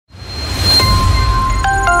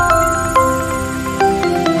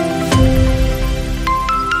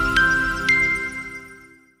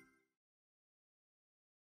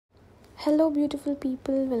Hello beautiful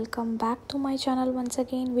people, welcome back to my channel once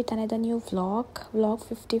again with another new vlog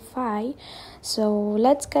 55. So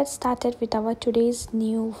let's get started with our today's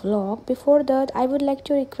new vlog. Before that, I would like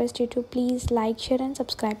to request you to please like, share and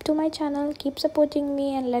subscribe to my channel. Keep supporting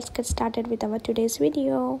me and let's get started with our today's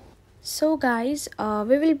video. So guys,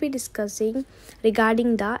 we will be discussing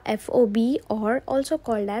regarding the FOB or also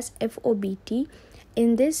called as FOBT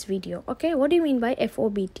in this video. Okay, what do you mean by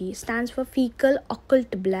FOBT? Stands for fecal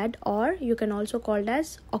occult blood, or you can also call it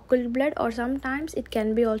as occult blood, or sometimes it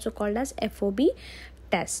can be also called as FOB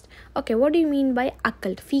test. Okay, what do you mean by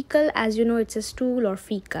occult? Fecal, as you know, it's a stool or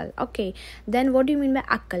fecal. Okay, then what do you mean by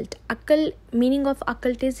occult? Occult, meaning of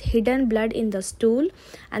occult is hidden blood in the stool,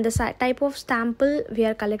 and the type of sample we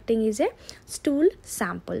are collecting is a stool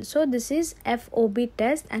sample. So this is FOB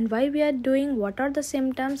test, and why we are doing, what are the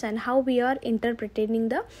symptoms, and how we are interpreting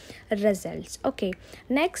the results. Okay,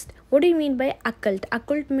 next, what do you mean by occult?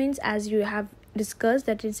 Occult means, as you have discussed,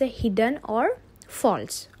 that it's a hidden or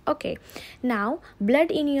false. Okay, now blood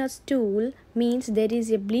in your stool means there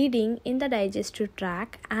is a bleeding in the digestive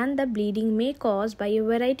tract, and the bleeding may cause by a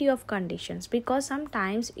variety of conditions, because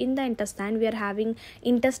sometimes in the intestine we are having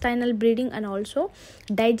intestinal bleeding and also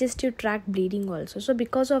digestive tract bleeding also. So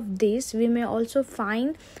because of this, we may also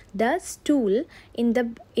find the stool in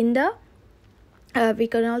the we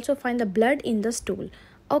can also find the blood in the stool.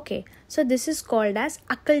 Okay, so this is called as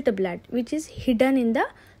occult blood, which is hidden in the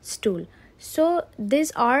stool. So these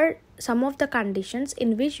are some of the conditions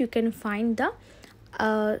in which you can find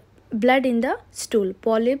the blood in the stool: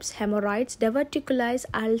 polyps, hemorrhoids, diverticulitis,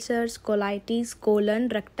 ulcers, colitis, colon,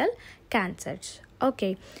 rectal cancers.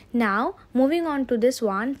 Okay, now moving on to this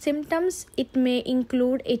one, symptoms. It may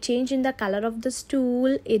include a change in the color of the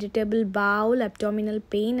stool, irritable bowel, abdominal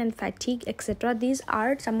pain and fatigue, etc. These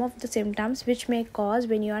are some of the symptoms which may cause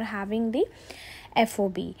when you are having the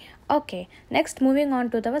FOB. Okay, next, moving on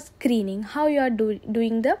to the screening, how you are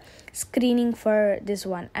doing the screening for this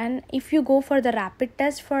one. And if you go for the rapid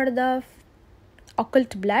test for the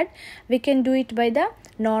occult blood, we can do it by the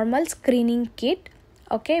normal screening kit,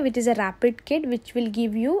 okay, which is a rapid kit which will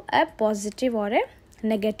give you a positive or a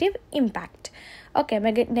negative impact, okay,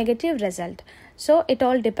 negative result. So it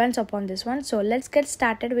all depends upon this one. So let's get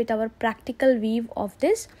started with our practical view of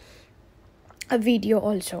this video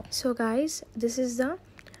also. So guys, this is the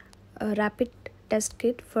rapid test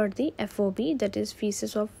kit for the FOB, that is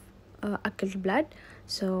feces of occult blood.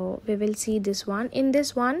 So we will see this one. In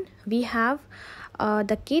this one we have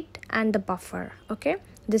the kit and the buffer. Okay,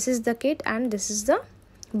 this is the kit and this is the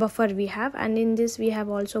buffer we have, and in this we have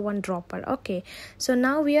also one dropper. Okay, so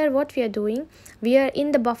now what we are doing, we are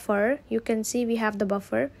in the buffer. You can see we have the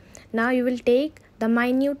buffer. Now you will take the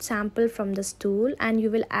minute sample from the stool and you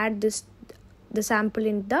will add the sample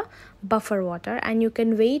in the buffer water, and you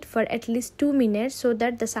can wait for at least 2 minutes so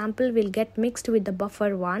that the sample will get mixed with the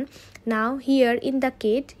buffer one. Now here in the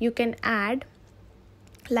kit you can add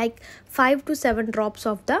like 5 to 7 drops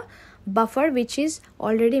of the buffer which is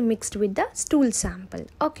already mixed with the stool sample.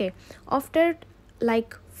 Okay, after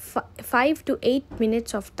like 5 to 8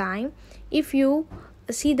 minutes of time, if you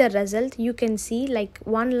see the result, you can see like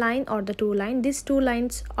one line or the two line. These two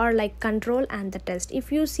lines are like control and the test.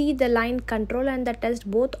 If you see the line control and the test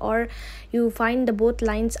both, or you find the both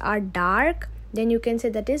lines are dark, then you can say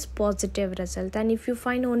that is positive result. And if you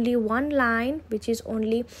find only one line which is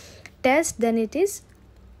only test, then it is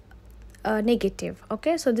negative.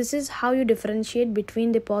 Okay, so this is how you differentiate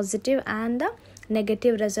between the positive and the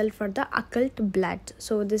negative result for the occult blood.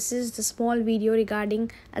 So this is the small video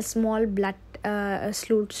regarding a small blood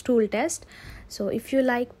stool test. So if you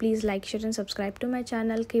like, please like, share and subscribe to my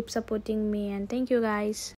channel. Keep supporting me, and thank you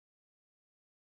guys.